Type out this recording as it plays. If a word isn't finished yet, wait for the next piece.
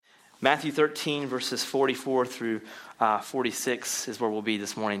Matthew 13, verses 44 through 46 is where we'll be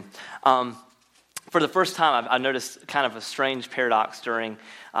this morning. For the first time, I noticed kind of a strange paradox during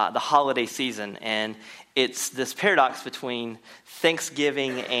the holiday season, and it's this paradox between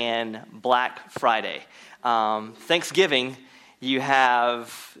Thanksgiving and Black Friday. Thanksgiving, you're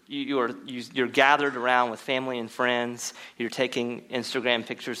gathered around with family and friends. You're taking Instagram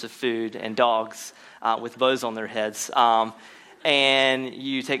pictures of food and dogs with bows on their heads, and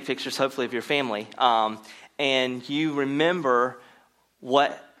you take pictures, hopefully, of your family, and you remember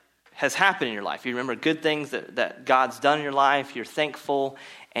what has happened in your life. You remember good things that God's done in your life. You're thankful,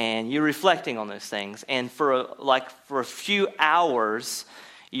 and you're reflecting on those things. And for a few hours,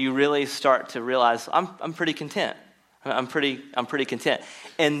 you really start to realize, I'm pretty content. I'm pretty content.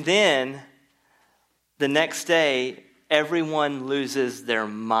 And then the next day, everyone loses their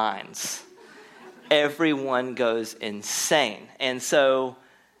minds. Everyone goes insane. And so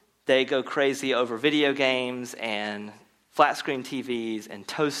they go crazy over video games and flat screen TVs and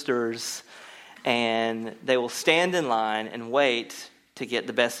toasters, and they will stand in line and wait to get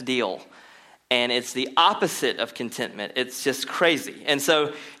the best deal. And it's the opposite of contentment. It's just crazy. And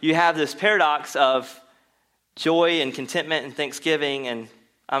so you have this paradox of joy and contentment and thanksgiving, and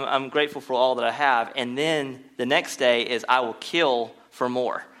I'm grateful for all that I have. And then the next day is I will kill for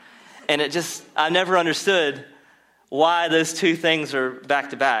more. And I never understood why those two things are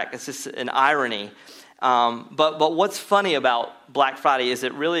back to back. It's just an irony. But what's funny about Black Friday is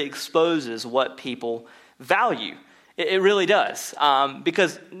it really exposes what people value. It really does.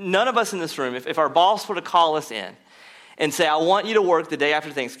 Because none of us in this room, if our boss were to call us in and say, I want you to work the day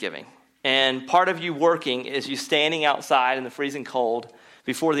after Thanksgiving, and part of you working is you standing outside in the freezing cold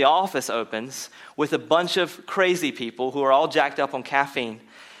before the office opens with a bunch of crazy people who are all jacked up on caffeine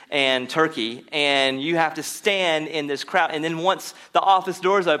and turkey, and you have to stand in this crowd. And then once the office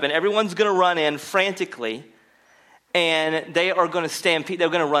doors open, everyone's going to run in frantically, and they are going to stampede. They're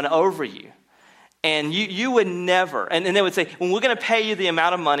going to run over you. And you would never, and they would say, well, we're going to pay you the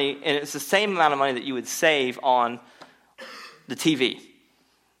amount of money, and it's the same amount of money that you would save on the TV.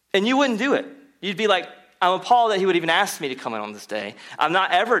 And you wouldn't do it. You'd be like, I'm appalled that he would even ask me to come in on this day. I'm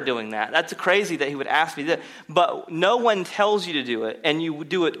not ever doing that. That's crazy that he would ask me to do it. But no one tells you to do it, and you would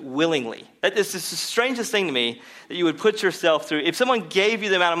do it willingly. This is the strangest thing to me, that you would put yourself through. If someone gave you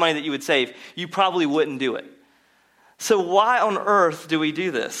the amount of money that you would save, you probably wouldn't do it. So why on earth do we do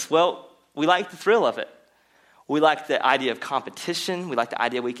this? Well, we like the thrill of it. We like the idea of competition. We like the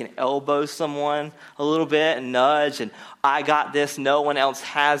idea we can elbow someone a little bit and nudge, and I got this, no one else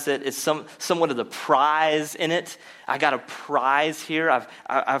has it. It's somewhat of the prize in it. I got a prize here.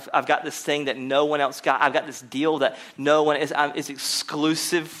 I've got this thing that no one else got. I've got this deal that no one is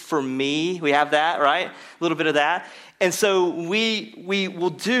exclusive for me. We have that, right? A little bit of that. And so we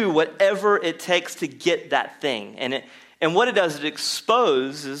will do whatever it takes to get that thing. And what it does, it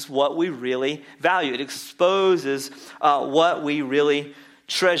exposes what we really value. It exposes what we really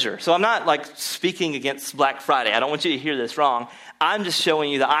treasure. So I'm not speaking against Black Friday. I don't want you to hear this wrong. I'm just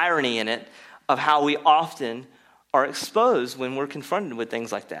showing you the irony in it of how we often are exposed when we're confronted with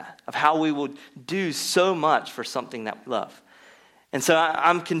things like that, of how we will do so much for something that we love. And so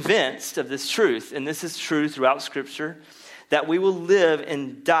I'm convinced of this truth, and this is true throughout Scripture, that we will live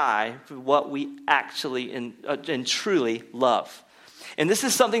and die for what we actually and truly love. And this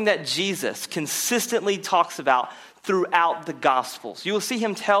is something that Jesus consistently talks about throughout the Gospels. You will see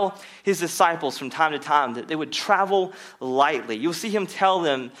him tell his disciples from time to time that they would travel lightly. You'll see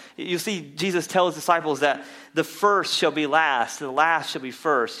Jesus tell his disciples that the first shall be last and the last shall be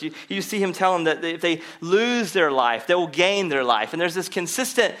first. You see him tell them that if they lose their life, they will gain their life. And there's this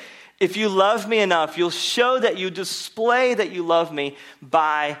consistent, if you love me enough, you'll show that you display that you love me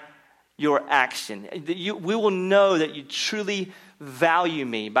by your action. We will know that you truly value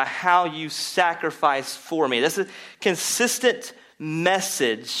me by how you sacrifice for me. That's a consistent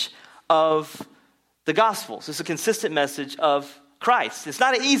message of the Gospels. It's a consistent message of Christ. It's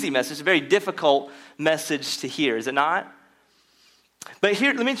not an easy message. It's a very difficult message to hear, is it not? But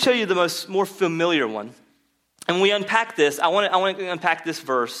here, let me show you the more familiar one. And when we unpack this, I want to unpack this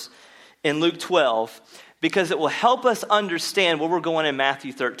verse in Luke 12 because it will help us understand where we're going in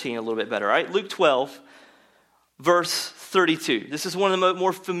Matthew 13 a little bit better. All right? Luke 12, verse 32. This is one of the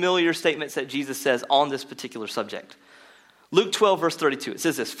more familiar statements that Jesus says on this particular subject. Luke 12, verse 32. It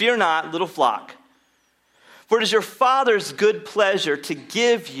says this, "Fear not, little flock, for it is your Father's good pleasure to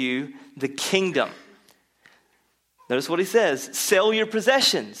give you the kingdom." Notice what he says. "Sell your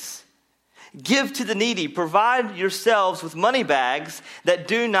possessions. Give to the needy. Provide yourselves with money bags that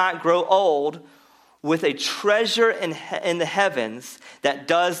do not grow old, with a treasure in the heavens that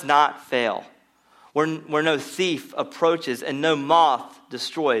does not fail, where no thief approaches and no moth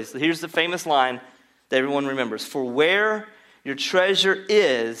destroys. Here's the famous line that everyone remembers. For where your treasure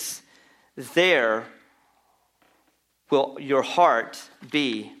is, there will your heart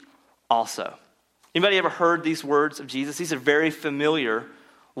be also. Anybody ever heard these words of Jesus? These are very familiar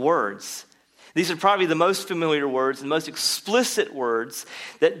words. These are probably the most familiar words and most explicit words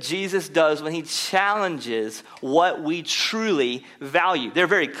that Jesus does when he challenges what we truly value. They're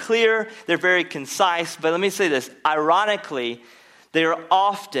very clear, they're very concise, but let me say this. Ironically, they are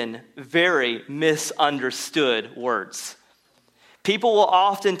often very misunderstood words. People will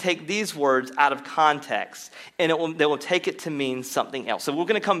often take these words out of context, and they will take it to mean something else. So we're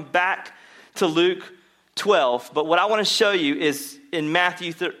going to come back to Luke 12, but what I want to show you is in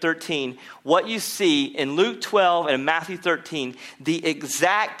Matthew 13, what you see in Luke 12 and Matthew 13, the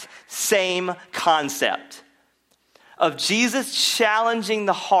exact same concept of Jesus challenging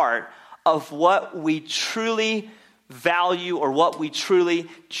the heart of what we truly value or what we truly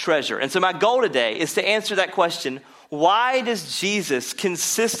treasure. And so my goal today is to answer that question: why does Jesus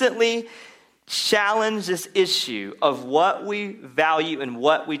consistently challenge this issue of what we value and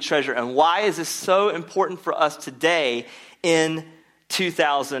what we treasure? And why is this so important for us today in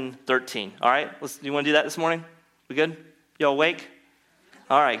 2013? All right, you want to do that this morning? We good? Y'all awake?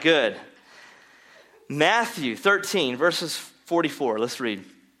 All right, good. Matthew 13, verses 44. Let's read.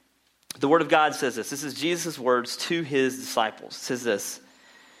 The Word of God says this. This is Jesus' words to his disciples. It says this: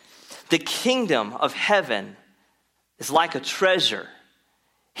 the kingdom of heaven is like a treasure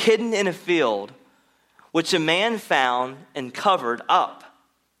hidden in a field, which a man found and covered up.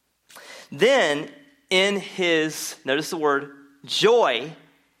 Then in his, notice the word, joy,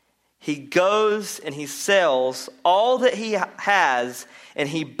 he goes and he sells all that he has and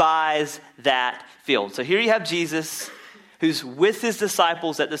he buys that field. So here you have Jesus, who's with his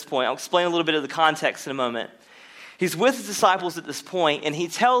disciples at this point. I'll explain a little bit of the context in a moment. He's with his disciples at this point, and he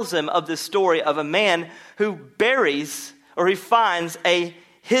tells them of this story of a man who buries, or he finds a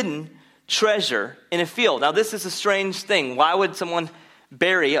hidden treasure in a field. Now, this is a strange thing. Why would someone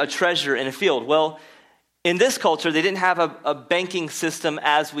bury a treasure in a field? Well, in this culture, they didn't have a banking system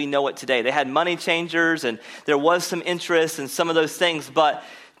as we know it today. They had money changers, and there was some interest in some of those things. But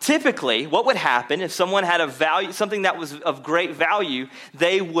typically, what would happen if someone had a value, something that was of great value,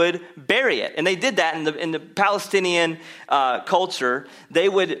 they would bury it. And they did that in the Palestinian culture. They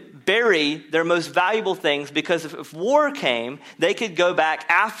would bury their most valuable things because if war came, they could go back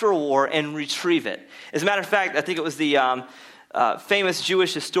after a war and retrieve it. As a matter of fact, I think it was the famous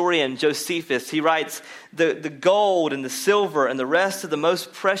Jewish historian Josephus. He writes, the gold and the silver and the rest of the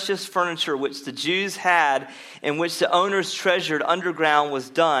most precious furniture which the Jews had and which the owners treasured underground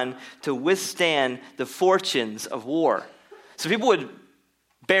was done to withstand the fortunes of war. So people would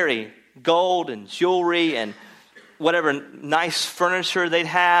bury gold and jewelry and whatever nice furniture they'd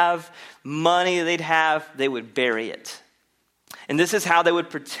have, money they'd have, they would bury it. And this is how they would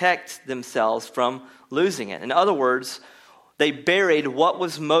protect themselves from losing it. In other words, they buried what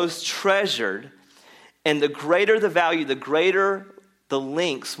was most treasured, and the greater the value, the greater the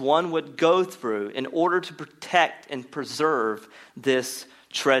lengths one would go through in order to protect and preserve this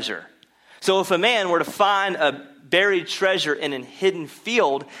treasure. So if a man were to find a buried treasure in a hidden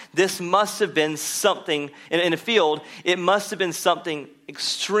field, this must have been something, in a field, it must have been something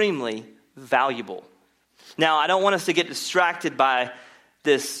extremely valuable. Now, I don't want us to get distracted by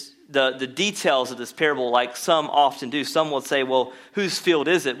this, the details of this parable like some often do. Some will say, well, whose field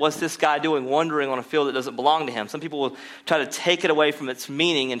is it? What's this guy doing wandering on a field that doesn't belong to him? Some people will try to take it away from its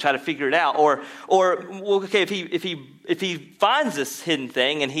meaning and try to figure it out. Or well, okay, if he finds this hidden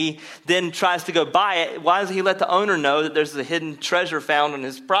thing and he then tries to go buy it, why doesn't he let the owner know that there's a hidden treasure found on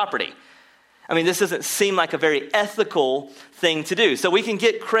his property? I mean, this doesn't seem like a very ethical thing to do. So we can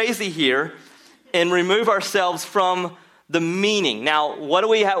get crazy here and remove ourselves from the meaning. Now, what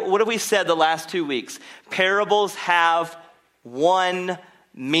have we said the last 2 weeks? Parables have one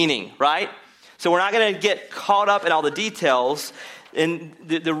meaning, right? So we're not going to get caught up in all the details. And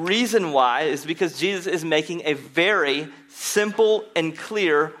the reason why is because Jesus is making a very simple and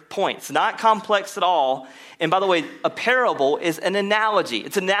clear point. It's not complex at all. And by the way, a parable is an analogy.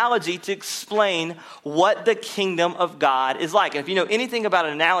 It's an analogy to explain what the kingdom of God is like. And if you know anything about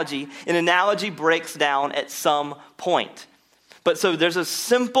an analogy breaks down at some point. But so there's a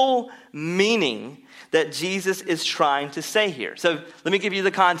simple meaning that Jesus is trying to say here. So let me give you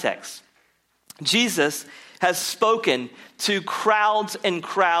the context. Jesus has spoken to crowds and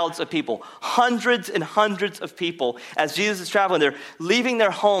crowds of people, hundreds and hundreds of people. As Jesus is traveling, they're leaving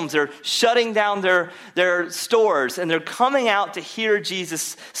their homes, they're shutting down their stores, and they're coming out to hear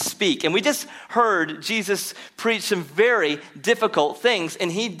Jesus speak. And we just heard Jesus preach some very difficult things,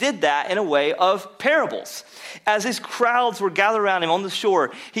 and he did that in a way of parables. As these crowds were gathered around him on the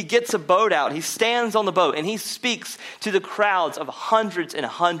shore, he gets a boat out, he stands on the boat, and he speaks to the crowds of hundreds and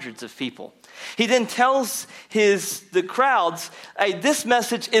hundreds of people. He then tells the crowds, hey, this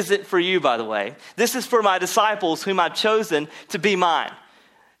message isn't for you, by the way. This is for my disciples whom I've chosen to be mine.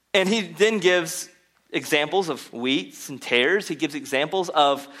 And he then gives examples of wheats and tares. He gives examples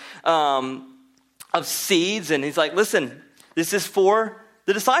of seeds. And he's like, listen, this is for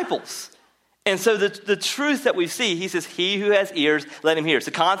the disciples. And so the truth that we see, he says, he who has ears, let him hear. It's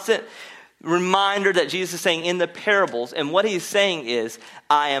a constant reminder that Jesus is saying in the parables. And what he's saying is,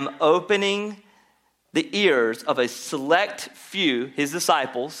 I am opening the ears of a select few, his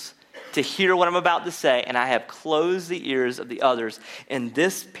disciples, to hear what I'm about to say. And I have closed the ears of the others. And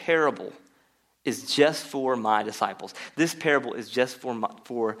this parable is just for my disciples. This parable is just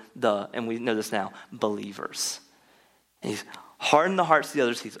for and we know this now, believers. And he's hardened the hearts of the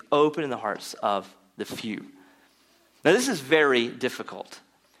others. He's opening the hearts of the few. Now, this is very difficult.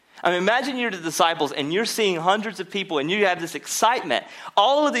 I mean, imagine you're the disciples and you're seeing hundreds of people and you have this excitement.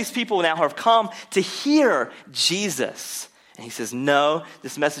 All of these people now have come to hear Jesus. And he says, no,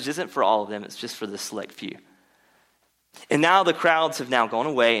 this message isn't for all of them. It's just for the select few. And now the crowds have now gone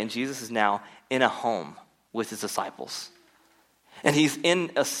away and Jesus is now in a home with his disciples. And he's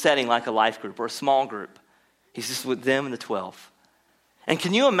in a setting like a life group or a small group. He's just with them and the 12. And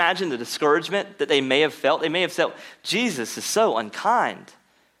can you imagine the discouragement that they may have felt? They may have felt, Jesus is so unkind.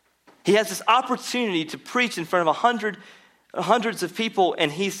 He has this opportunity to preach in front of hundreds of people,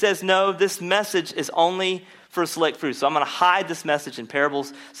 and he says, no, this message is only for a select few. So I'm going to hide this message in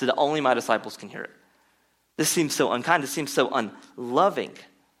parables so that only my disciples can hear it. This seems so unkind. This seems so unloving.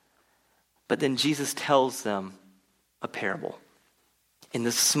 But then Jesus tells them a parable. In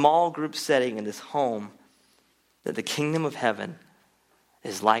this small group setting, in this home, that the kingdom of heaven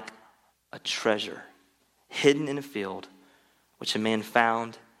is like a treasure hidden in a field, which a man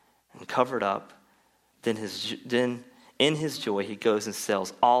found and covered up. Then in his joy, he goes and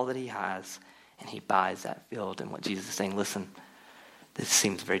sells all that he has, and he buys that field. And what Jesus is saying, listen, this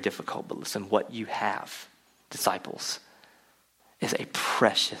seems very difficult, but listen, what you have, disciples, is a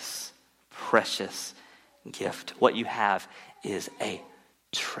precious, precious gift. What you have is a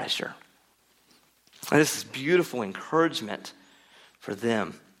treasure. And this is beautiful encouragement for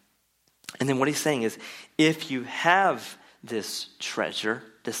them. And then what he's saying is, if you have this treasure,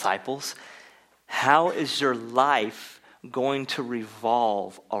 disciples, how is your life going to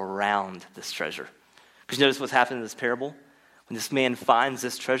revolve around this treasure? Because you notice what's happened in this parable? When this man finds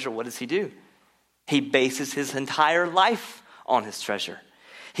this treasure, what does he do? He bases his entire life on his treasure.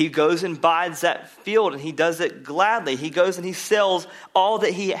 He goes and buys that field, and he does it gladly. He goes and he sells all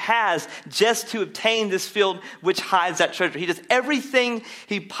that he has just to obtain this field which hides that treasure. He does everything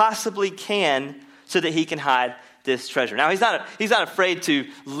he possibly can so that he can hide this treasure. Now, he's not afraid to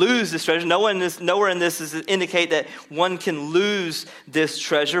lose this treasure. Nowhere in this is indicate that one can lose this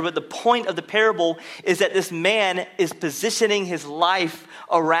treasure. But the point of the parable is that this man is positioning his life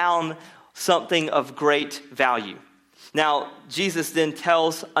around something of great value. Now, Jesus then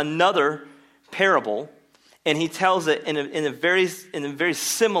tells another parable, and he tells it in a very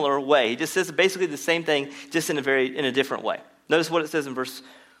similar way. He just says basically the same thing, just in a different way. Notice what it says in verse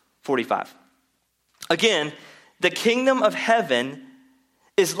 45. Again, the kingdom of heaven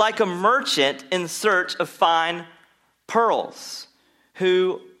is like a merchant in search of fine pearls,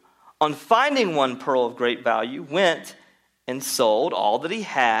 who, on finding one pearl of great value, went and sold all that he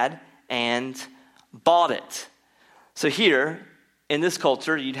had and bought it. So here, in this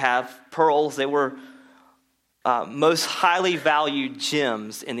culture, you'd have pearls. They were most highly valued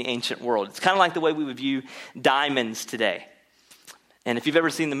gems in the ancient world. It's kind of like the way we would view diamonds today. And if you've ever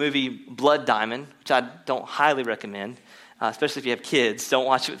seen the movie Blood Diamond, which I don't highly recommend, especially if you have kids, don't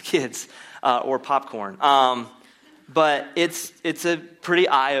watch it with kids or popcorn. But it's a pretty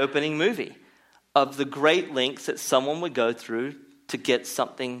eye-opening movie of the great lengths that someone would go through to get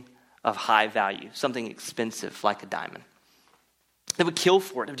something of high value, something expensive like a diamond. They would kill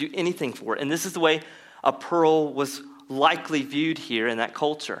for it, they would do anything for it. And this is the way a pearl was likely viewed here in that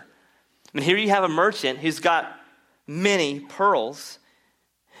culture. I mean, here you have a merchant who's got many pearls,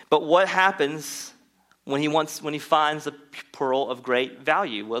 but what happens when he finds a pearl of great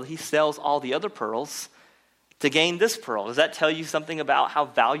value? Well, he sells all the other pearls to gain this pearl. Does that tell you something about how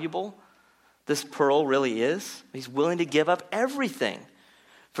valuable this pearl really is? He's willing to give up everything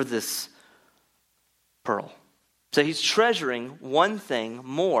for this pearl. So he's treasuring one thing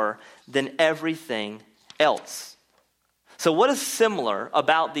more than everything else. So what is similar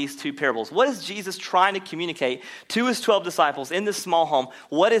about these two parables? What is Jesus trying to communicate to his 12 disciples in this small home?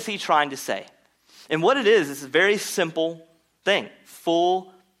 What is he trying to say? And what it is a very simple thing: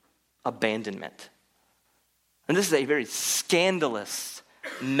 full abandonment. And this is a very scandalous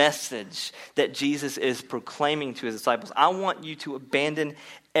message that Jesus is proclaiming to his disciples. I want you to abandon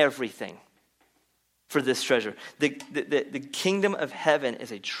everything for this treasure. The kingdom of heaven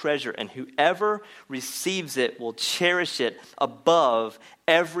is a treasure, and whoever receives it will cherish it above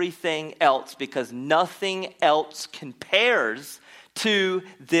everything else, because nothing else compares to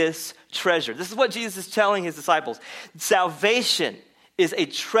this treasure. This is what Jesus is telling his disciples. Salvation is a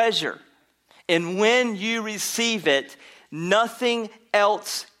treasure, and when you receive it, nothing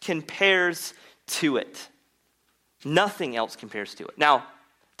else compares to it. Nothing else compares to it. Now,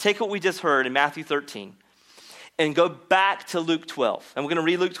 take what we just heard in Matthew 13 and go back to Luke 12. And we're going to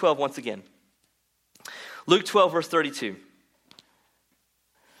read Luke 12 once again. Luke 12, verse 32.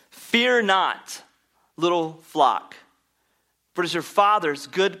 Fear not, little flock, for it is your Father's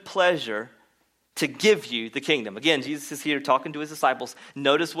good pleasure to give you the kingdom. Again, Jesus is here talking to his disciples.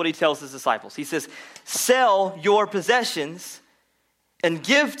 Notice what he tells his disciples. He says, sell your possessions and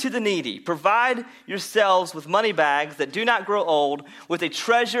give to the needy. Provide yourselves with money bags that do not grow old, with a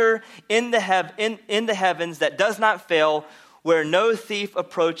treasure in the heavens that does not fail, where no thief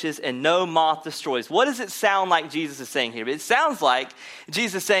approaches and no moth destroys. What does it sound like Jesus is saying here? It sounds like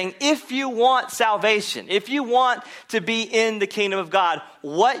Jesus is saying, if you want salvation, if you want to be in the kingdom of God,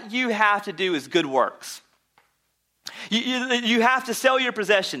 what you have to do is good works. You have to sell your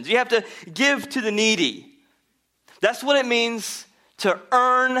possessions. You have to give to the needy. That's what it means to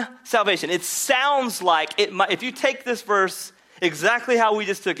earn salvation. It sounds like, if you take this verse exactly how we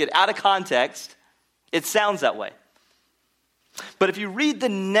just took it, out of context, it sounds that way. But if you read the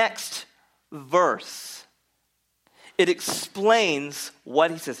next verse, it explains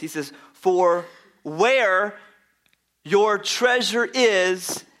what he says. He says, for where your treasure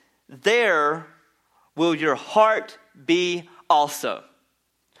is, there will your heart be also.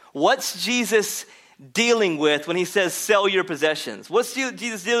 What's Jesus dealing with when he says sell your possessions? What's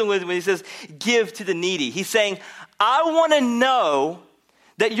Jesus dealing with when he says give to the needy? He's saying, I want to know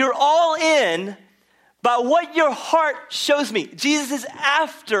that you're all in by what your heart shows me. Jesus is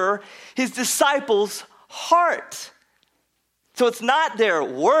after his disciples' heart. So it's not their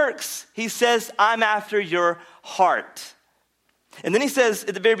works. He says, I'm after your heart. And then he says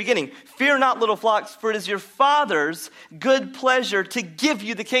at the very beginning, fear not, little flocks, for it is your Father's good pleasure to give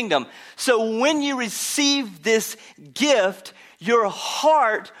you the kingdom. So when you receive this gift, your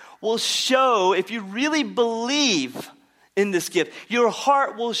heart will show, if you really believe in this gift, your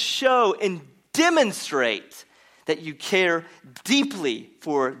heart will show and demonstrate that you care deeply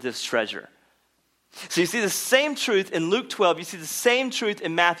for this treasure. So you see the same truth in Luke 12. You see the same truth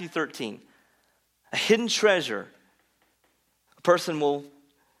in Matthew 13. A hidden treasure. A person will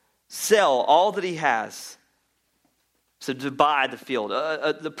sell all that he has so to buy the field.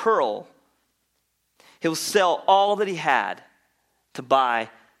 The pearl. He'll sell all that he had to buy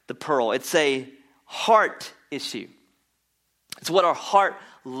the pearl. It's a heart issue. It's what our heart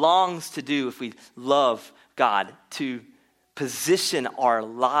longs to do if we love God, to position our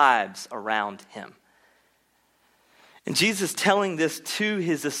lives around him. And Jesus telling this to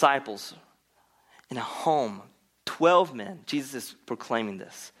his disciples in a home, 12 men. Jesus is proclaiming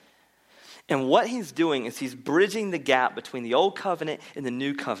this. And what he's doing is he's bridging the gap between the old covenant and the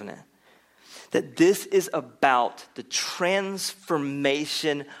new covenant. That this is about the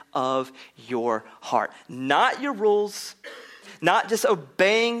transformation of your heart. Not your rules, not just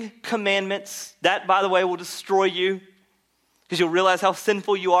obeying commandments. That, by the way, will destroy you because you'll realize how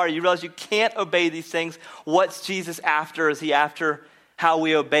sinful you are. You realize you can't obey these things. What's Jesus after? Is he after how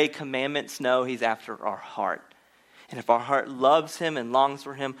we obey commandments? No, he's after our heart. And if our heart loves him and longs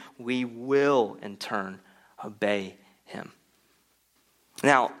for him, we will in turn obey him.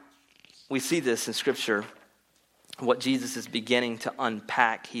 Now, we see this in Scripture, what Jesus is beginning to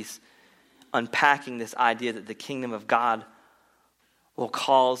unpack. He's unpacking this idea that the kingdom of God will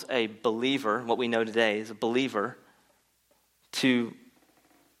cause a believer, what we know today is a believer, to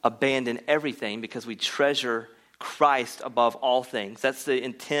abandon everything because we treasure Christ above all things. That's the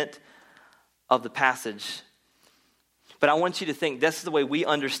intent of the passage. But I want you to think, this is the way we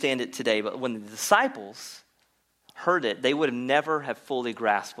understand it today. But when the disciples heard it, they would have never have fully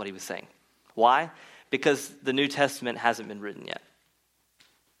grasped what he was saying. Why? Because the New Testament hasn't been written yet.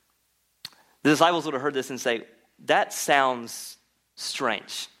 The disciples would have heard this and say, that sounds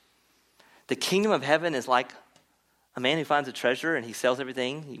strange. The kingdom of heaven is like a man who finds a treasure and he sells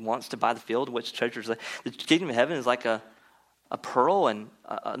everything. He wants to buy the field, which treasure is like. The kingdom of heaven is like a pearl, and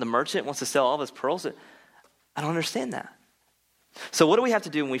the merchant wants to sell all of his pearls. I don't understand that. So what do we have to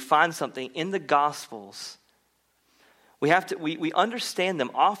do when we find something in the Gospels? We understand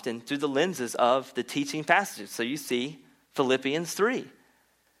them often through the lenses of the teaching passages. So you see Philippians 3.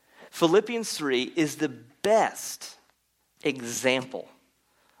 Philippians 3 is the best example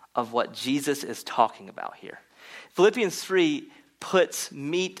of what Jesus is talking about here. Philippians 3 puts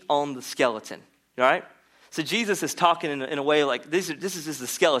meat on the skeleton, all right? So Jesus is talking in a way like, this is just the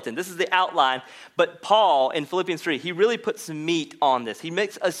skeleton. This is the outline. But Paul, in Philippians 3, he really puts some meat on this. He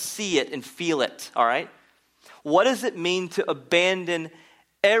makes us see it and feel it, all right? What does it mean to abandon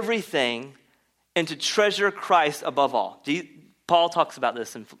everything and to treasure Christ above all? Paul talks about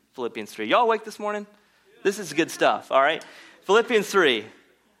this in Philippians 3. Y'all awake this morning? This is good stuff, all right? Philippians 3,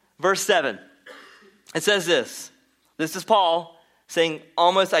 verse 7. It says this. This is Paul saying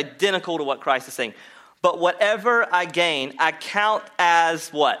almost identical to what Christ is saying. But whatever I gain, I count as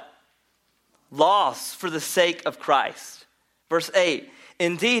what? Loss for the sake of Christ. Verse 8.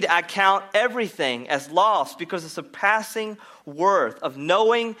 Indeed, I count everything as loss because of the surpassing worth of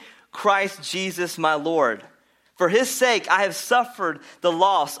knowing Christ Jesus my Lord. For his sake, I have suffered the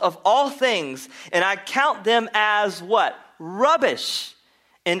loss of all things, and I count them as what? Rubbish,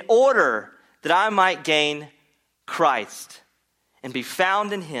 in order that I might gain Christ and be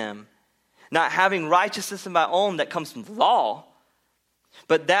found in him, not having righteousness of my own that comes from the law,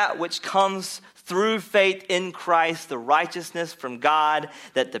 but that which comes through faith in Christ, the righteousness from God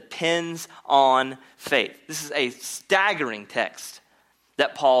that depends on faith. This is a staggering text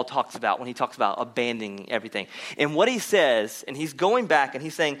that Paul talks about when he talks about abandoning everything. And what he says, and he's going back and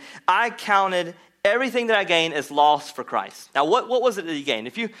he's saying, I counted everything that I gained as loss for Christ. Now, what was it that he gained?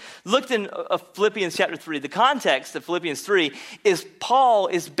 If you looked in Philippians chapter 3, the context of Philippians 3 is Paul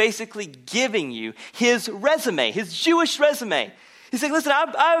is basically giving you his resume, his Jewish resume. He's saying, listen,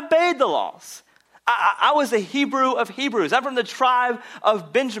 I obeyed the laws. I was a Hebrew of Hebrews. I'm from the tribe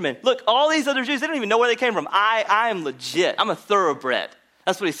of Benjamin. Look, all these other Jews, they don't even know where they came from. I am legit. I'm a thoroughbred.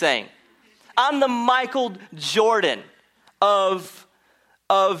 That's what he's saying. I'm the Michael Jordan of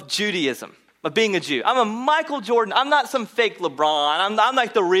Judaism, of being a Jew. I'm a Michael Jordan. I'm not some fake LeBron. I'm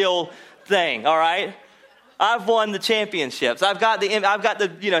like the real thing, all right? I've won the championships. I've got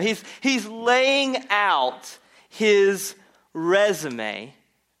the, he's laying out his resume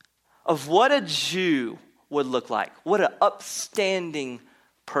of what a Jew would look like, what an upstanding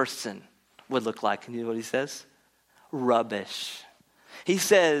person would look like. And you know what he says? Rubbish. He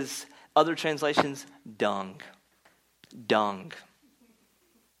says, other translations, dung. Dung.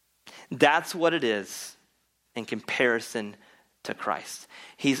 That's what it is in comparison to Christ.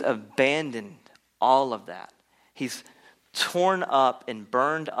 He's abandoned all of that. He's torn up and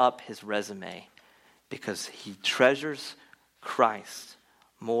burned up his resume because he treasures Christ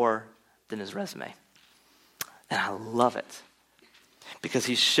more than his resume. And I love it because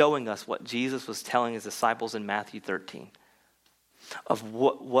he's showing us what Jesus was telling his disciples in Matthew 13 of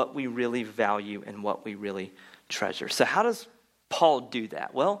what we really value and what we really treasure. So how does Paul do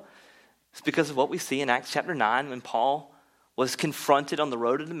that? Well, it's because of what we see in Acts chapter 9 when Paul was confronted on the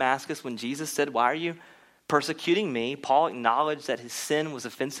road to Damascus when Jesus said, why are you persecuting me? Paul acknowledged that his sin was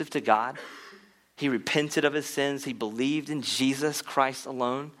offensive to God. He repented of his sins. He believed in Jesus Christ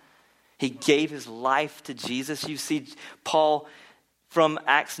alone. He gave his life to Jesus. You see Paul from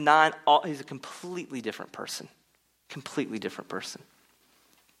Acts 9, he's a completely different person. Completely different person.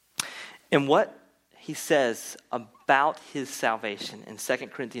 And what he says about his salvation in 2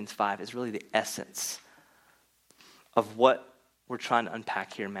 Corinthians 5 is really the essence of what we're trying to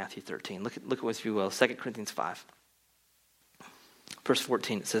unpack here in Matthew 13. Look at what, if you will, 2 Corinthians 5. Verse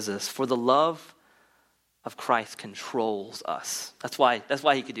 14, it says this, for the love of Christ controls us. That's why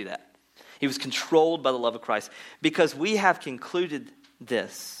he could do that. He was controlled by the love of Christ because we have concluded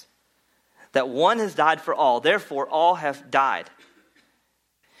this, that one has died for all, therefore all have died.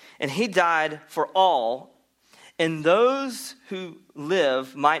 And he died for all, and those who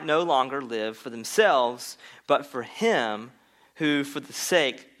live might no longer live for themselves, but for him who for the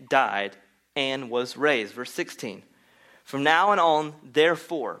sake died and was raised. Verse 16. From now on,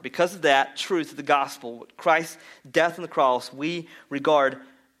 therefore, because of that truth of the gospel, Christ's death on the cross, we regard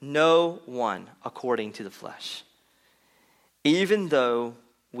no one according to the flesh. Even though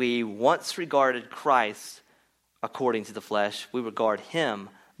we once regarded Christ according to the flesh, we regard him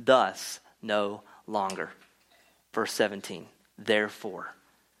thus no longer. Verse 17, therefore,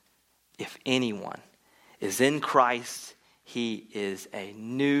 if anyone is in Christ, he is a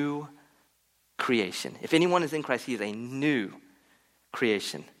new creation. If anyone is in Christ, he is a new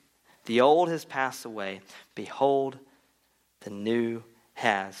creation. The old has passed away. Behold, the new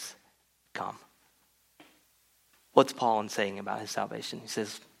has come. What's Paul saying about his salvation? He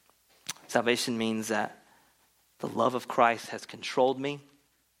says, salvation means that the love of Christ has controlled me,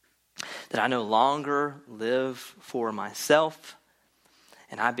 that I no longer live for myself,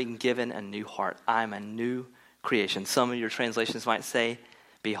 and I've been given a new heart. I'm a new creation. Some of your translations might say,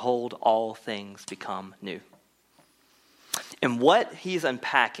 behold, all things become new. And what he's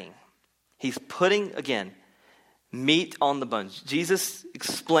unpacking, he's putting, again, meat on the bones. Jesus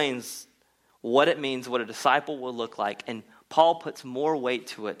explains what it means, what a disciple will look like, and Paul puts more weight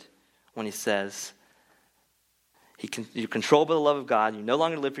to it when he says, you're controlled by the love of God. You no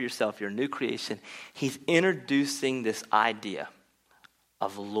longer live for yourself. You're a new creation. He's introducing this idea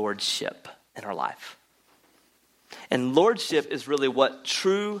of lordship in our life. And lordship is really what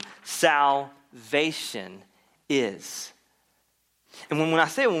true salvation is. And when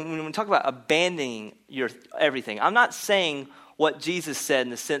we talk about abandoning your everything, I'm not saying what Jesus said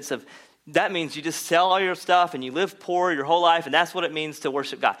in the sense of that means you just sell all your stuff and you live poor your whole life and that's what it means to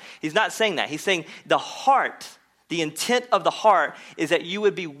worship God. He's not saying that. He's saying the heart, the intent of the heart is that you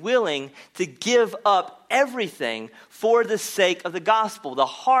would be willing to give up everything for the sake of the gospel. The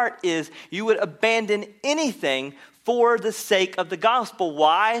heart is you would abandon anything for the sake of the gospel.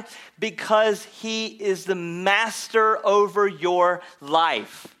 Why? Because he is the master over your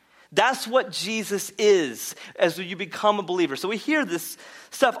life. That's what Jesus is as you become a believer. So we hear this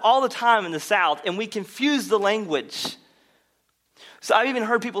stuff all the time in the South, and we confuse the language. So I've even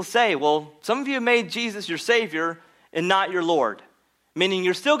heard people say, well, some of you have made Jesus your Savior and not your Lord. Meaning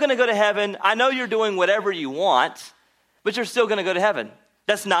you're still going to go to heaven. I know you're doing whatever you want, but you're still going to go to heaven.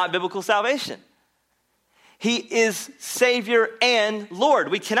 That's not biblical salvation. He is Savior and Lord.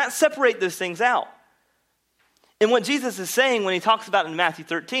 We cannot separate those things out. And what Jesus is saying when he talks about in Matthew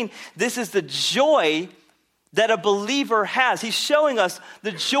 13, this is the joy that a believer has. He's showing us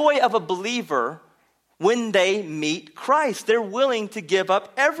the joy of a believer when they meet Christ. They're willing to give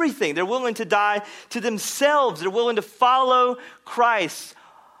up everything. They're willing to die to themselves. They're willing to follow Christ.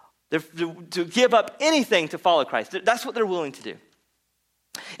 To give up anything to follow Christ. That's what they're willing to do.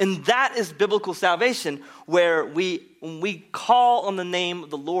 And that is biblical salvation, where when we call on the name of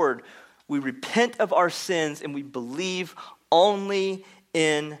the Lord, we repent of our sins and we believe only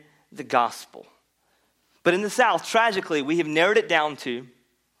in the gospel. But in the South, tragically, we have narrowed it down to,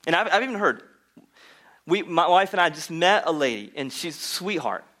 and I've even heard, my wife and I just met a lady, and she's a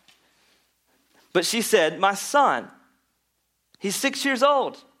sweetheart. But she said, my son, he's 6 years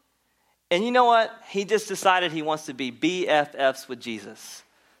old. And you know what? He just decided he wants to be BFFs with Jesus.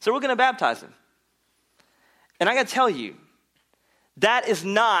 So we're going to baptize him. And I got to tell you, that is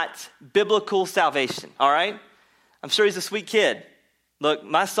not biblical salvation, all right? I'm sure he's a sweet kid. Look,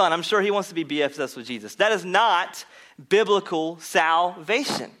 my son, I'm sure he wants to be BFFs with Jesus. That is not biblical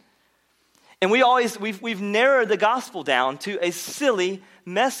salvation. And we've narrowed the gospel down to a silly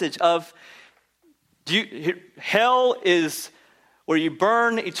message of hell is where you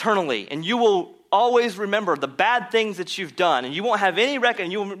burn eternally, and you will always remember the bad things that you've done, and you won't have any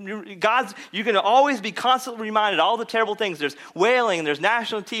record. You can always be constantly reminded of all the terrible things. There's wailing, and there's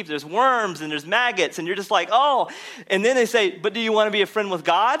gnashing teeth, there's worms, and there's maggots, and you're just like, oh. And then they say, but do you want to be a friend with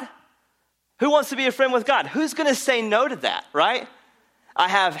God? Who wants to be a friend with God? Who's going to say no to that, right? I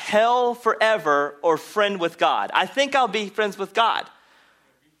have hell forever or friend with God. I think I'll be friends with God.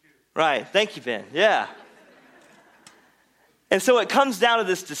 Right. Thank you, Ben. Yeah. And so it comes down to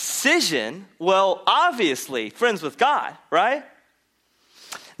this decision. Well, obviously, friends with God, right?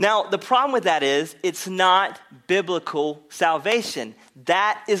 Now, the problem with that is it's not biblical salvation.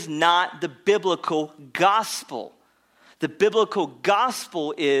 That is not the biblical gospel. The biblical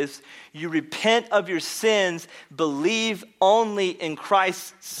gospel is you repent of your sins, believe only in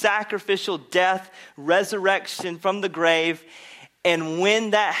Christ's sacrificial death, resurrection from the grave, and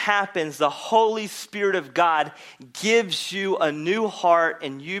when that happens, the Holy Spirit of God gives you a new heart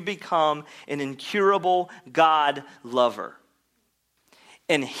and you become an incurable God lover.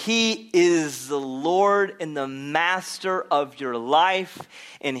 And he is the Lord and the master of your life,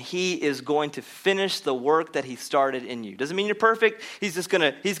 and he is going to finish the work that he started in you. Doesn't mean you're perfect. He's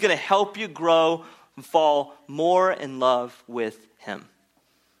going to help you grow and fall more in love with him.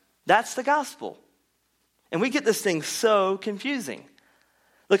 That's the gospel. And we get this thing so confusing.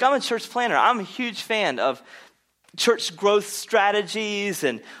 Look, I'm a church planner. I'm a huge fan of church growth strategies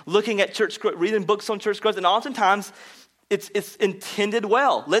and looking at church growth, reading books on church growth. And oftentimes, it's intended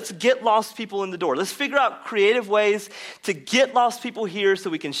well. Let's get lost people in the door. Let's figure out creative ways to get lost people here so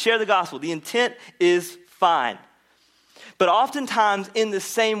we can share the gospel. The intent is fine. But oftentimes in the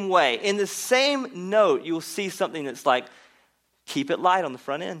same way, in the same note, you'll see something that's like, keep it light on the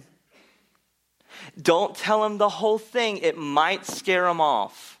front end. Don't tell them the whole thing. It might scare them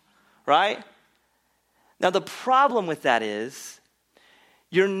off, right? Now, the problem with that is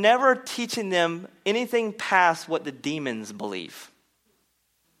you're never teaching them anything past what the demons believe.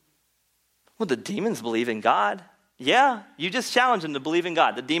 Well, the demons believe in God. Yeah, you just challenge them to believe in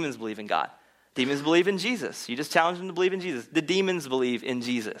God. The demons believe in God. Demons believe in Jesus. You just challenge them to believe in Jesus. The demons believe in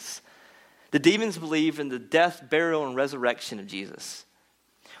Jesus. The demons believe in the death, burial, and resurrection of Jesus.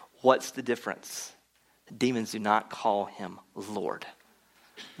 What's the difference? The demons do not call him Lord.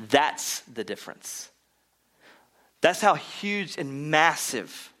 That's the difference. That's how huge and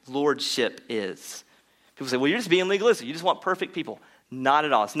massive lordship is. People say, well, you're just being legalistic. You just want perfect people. Not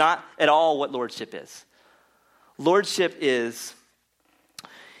at all. It's not at all what lordship is. Lordship is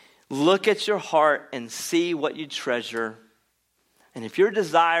look at your heart and see what you treasure. And if your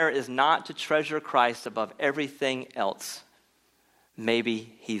desire is not to treasure Christ above everything else,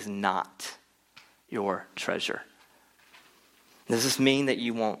 maybe he's not your treasure. Does this mean that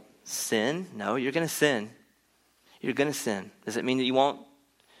you won't sin? No, you're going to sin. You're going to sin. Does it mean that you won't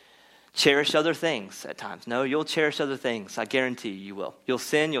cherish other things at times? No, you'll cherish other things. I guarantee you will. You'll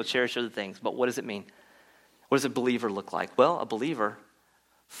sin, you'll cherish other things. But what does it mean? What does a believer look like? Well, a believer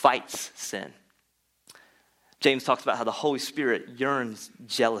fights sin. James talks about how the Holy Spirit yearns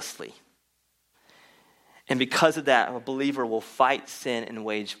jealously. And because of that, a believer will fight sin and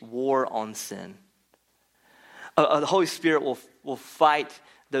wage war on sin. The Holy Spirit will fight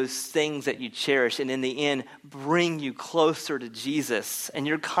those things that you cherish and in the end bring you closer to Jesus. And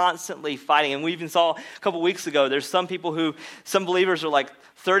you're constantly fighting. And we even saw a couple weeks ago, there's some believers are like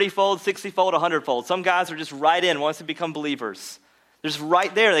 30-fold, 60-fold, 100-fold. Some guys are just right in, wants to become believers. They're just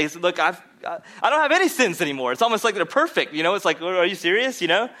right there. They say, look, I don't have any sins anymore. It's almost like they're perfect. It's like, are you serious?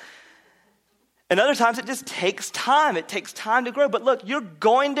 And other times it just takes time. It takes time to grow. But look, you're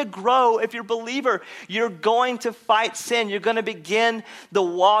going to grow if you're a believer. You're going to fight sin. You're going to begin the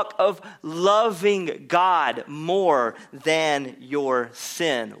walk of loving God more than your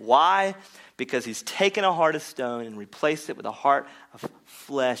sin. Why? Because he's taken a heart of stone and replaced it with a heart of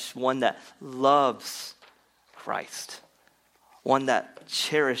flesh, one that loves Christ, one that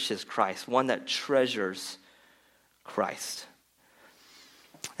cherishes Christ, one that treasures Christ.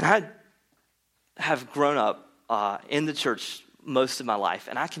 And I have grown up in the church most of my life,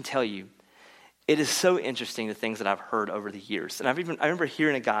 and I can tell you, it is so interesting the things that I've heard over the years. And I remember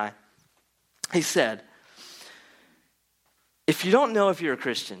hearing a guy, he said, if you don't know if you're a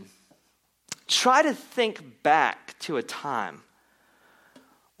Christian, try to think back to a time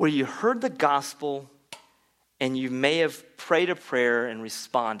where you heard the gospel and you may have prayed a prayer and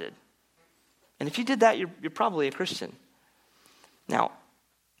responded. And if you did that, you're probably a Christian. Now,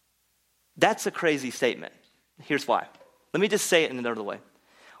 that's a crazy statement. Here's why. Let me just say it in another way.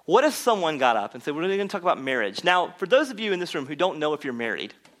 What if someone got up and said, we're going to talk about marriage. Now, for those of you in this room who don't know if you're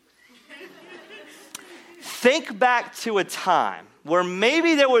married, think back to a time where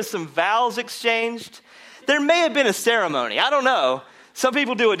maybe there was some vows exchanged. There may have been a ceremony. I don't know. Some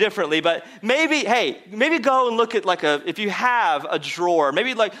people do it differently, but maybe go and look at if you have a drawer,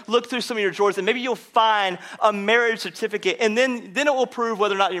 maybe look through some of your drawers and maybe you'll find a marriage certificate and then it will prove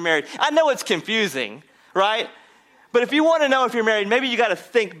whether or not you're married. I know it's confusing, right? But if you want to know if you're married, maybe you got to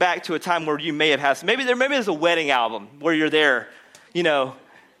think back to a time where you may have had some, maybe there's a wedding album where you're there,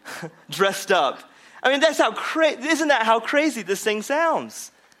 dressed up. I mean, isn't that how crazy this thing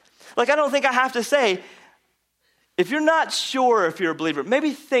sounds? I don't think I have to say, if you're not sure if you're a believer,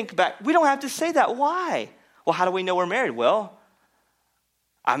 maybe think back. We don't have to say that. Why? Well, how do we know we're married? Well,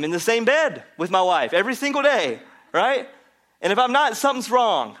 I'm in the same bed with my wife every single day, right? And if I'm not, something's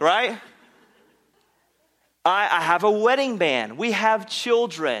wrong, right? I have a wedding band. We have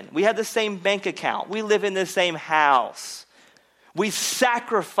children. We have the same bank account. We live in the same house. We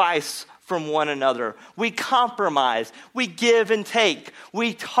sacrifice from one another. We compromise. We give and take.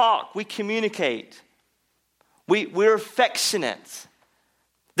 We talk. We communicate. We're affectionate.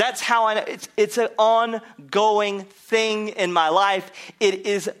 That's how I know. It's an ongoing thing in my life. It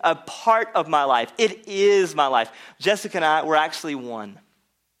is a part of my life. It is my life. Jessica and I, we're actually one.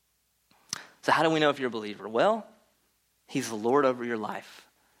 So how do we know if you're a believer? Well, he's the Lord over your life.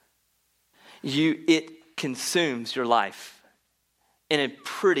 It consumes your life in a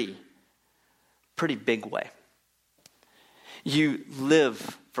pretty big way. You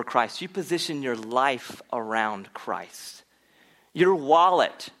live for Christ. You position your life around Christ. Your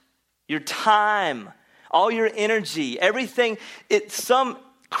wallet, your time, all your energy, everything,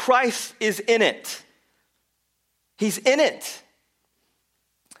 Christ is in it. He's in it.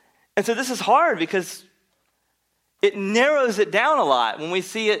 And so this is hard because it narrows it down a lot when we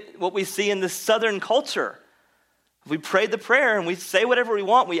see it, what we see in the Southern culture. We prayed the prayer and we say whatever we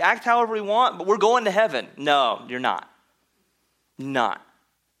want, we act however we want, but we're going to heaven. No, you're not. Not.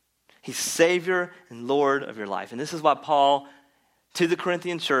 He's Savior and Lord of your life. And this is why Paul, to the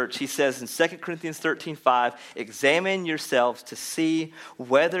Corinthian church, he says in 2 Corinthians 13:5, examine yourselves to see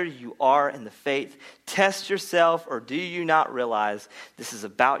whether you are in the faith. Test yourself, or do you not realize this is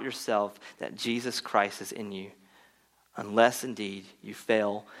about yourself, that Jesus Christ is in you, unless indeed you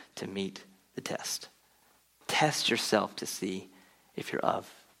fail to meet the test. Test yourself to see if you're of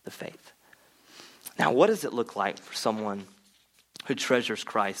the faith. Now, what does it look like for someone who treasures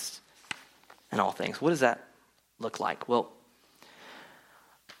Christ in all things? What does that look like? Well,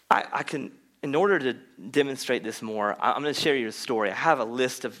 I can, in order to demonstrate this more, I'm going to share you a story. I have a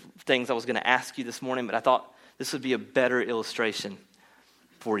list of things I was going to ask you this morning, but I thought this would be a better illustration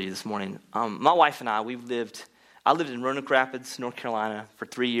for you this morning. My wife and I lived in Roanoke Rapids, North Carolina for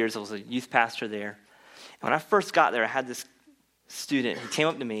 3 years. I was a youth pastor there. And when I first got there, I had this student. He came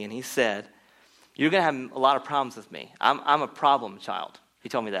up to me and he said, "You're going to have a lot of problems with me. I'm a problem child." He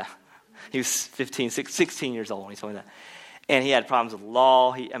told me that. He was 16 years old when he told me that. And he had problems with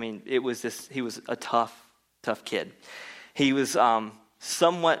law. He was a tough kid. He was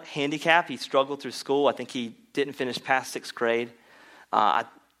somewhat handicapped. He struggled through school. I think he didn't finish past 6th grade. I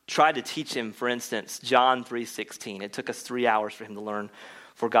tried to teach him, for instance, John 3:16. It took us 3 hours for him to learn,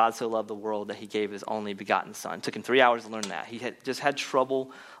 "For God so loved the world that he gave his only begotten son." It took him 3 hours to learn that. He had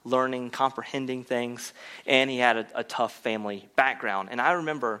trouble learning, comprehending things, and he had a tough family background. And I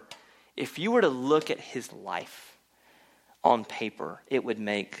remember, if you were to look at his life on paper, it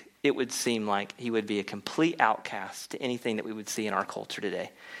would seem like he would be a complete outcast to anything that we would see in our culture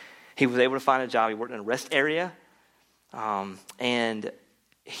today. He was able to find a job. He worked in a rest area, and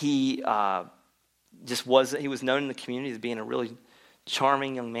he was known in the community as being a really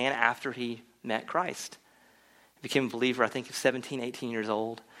charming young man after he met Christ. He became a believer, I think, at 17, 18 years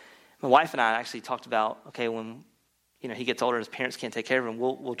old. My wife and I actually talked about, okay, when he gets older, his parents can't take care of him,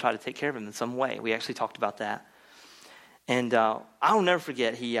 we'll try to take care of him in some way. We actually talked about that. And I'll never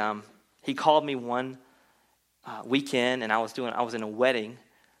forget, he called me one weekend, and I was in a wedding,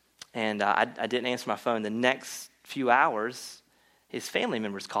 and I didn't answer my phone. The next few hours, his family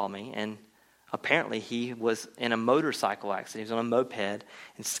members called me, and apparently he was in a motorcycle accident. He was on a moped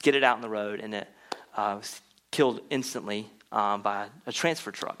and skidded out in the road, and it was killed instantly by a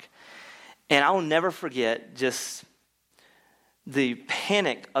transfer truck. And I will never forget just the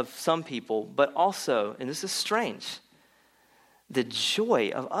panic of some people, but also, and this is strange, the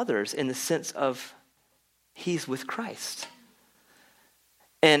joy of others in the sense of he's with Christ.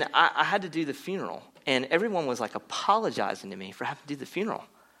 And I had to do the funeral, and everyone was like apologizing to me for having to do the funeral.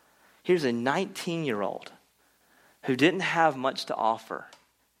 Here's a 19-year-old who didn't have much to offer,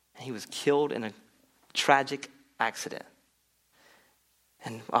 and he was killed in a tragic accident.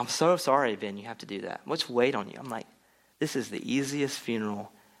 And I'm so sorry, Ben, you have to do that. Much weight on you. I'm like, this is the easiest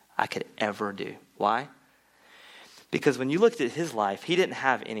funeral I could ever do. Why? Because when you looked at his life, he didn't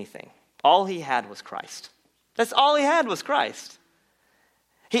have anything. All he had was Christ. That's all he had was Christ.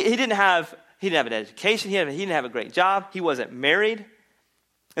 He didn't have an education. He didn't have a great job. He wasn't married.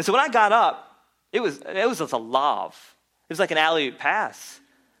 And so when I got up, it was just a lob. It was like an alley-oop pass.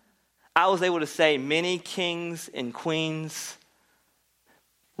 I was able to say many kings and queens,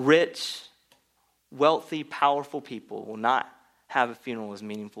 rich, wealthy, powerful people will not have a funeral as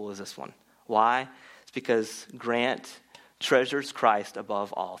meaningful as this one. Why? It's because Grant treasures Christ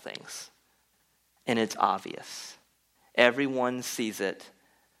above all things. And it's obvious. Everyone sees it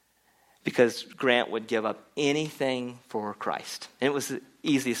because Grant would give up anything for Christ. And it was the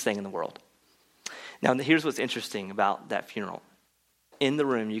easiest thing in the world. Now, here's what's interesting about that funeral. In the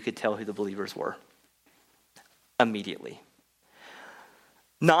room, you could tell who the believers were immediately.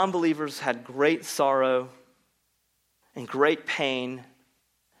 Non-believers had great sorrow and great pain.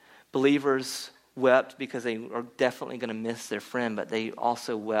 Believers wept because they are definitely going to miss their friend, but they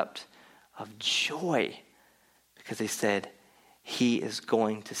also wept of joy because they said, he is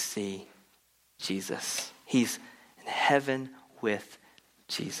going to see Jesus. He's in heaven with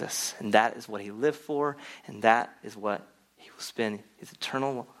Jesus. And that is what he lived for, and that is what he will spend his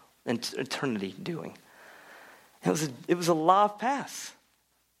eternity doing. It was a law of pass.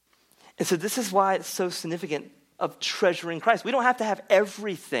 And so this is why it's so significant of treasuring Christ. We don't have to have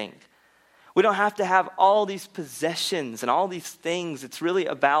everything. We don't have to have all these possessions and all these things. It's really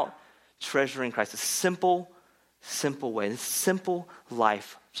about treasuring Christ. A simple way, a simple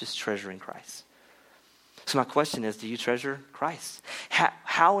life, just treasuring Christ. So my question is, do you treasure Christ?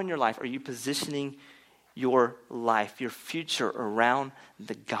 How in your life are you positioning your life, your future around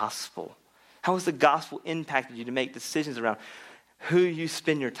the gospel? How has the gospel impacted you to make decisions around who you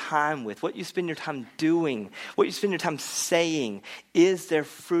spend your time with, what you spend your time doing, what you spend your time saying? Is there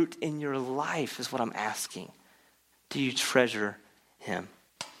fruit in your life is what I'm asking. Do you treasure him?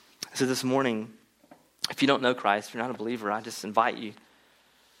 So this morning, if you don't know Christ, if you're not a believer, I just invite you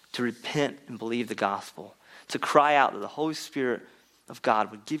to repent and believe the gospel, to cry out that the Holy Spirit of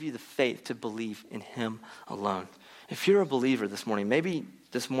God would give you the faith to believe in him alone. If you're a believer this morning, maybe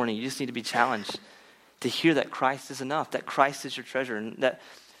this morning you just need to be challenged to hear that Christ is enough, that Christ is your treasure, and that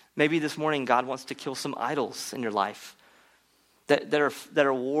maybe this morning God wants to kill some idols in your life that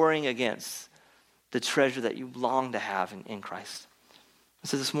are warring against the treasure that you long to have in Christ.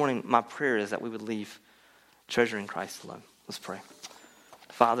 So this morning, my prayer is that we would leave treasuring Christ alone. Let's pray.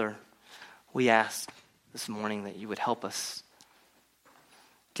 Father, we ask this morning that you would help us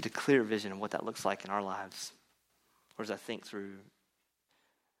get a clear vision of what that looks like in our lives. Or as I think through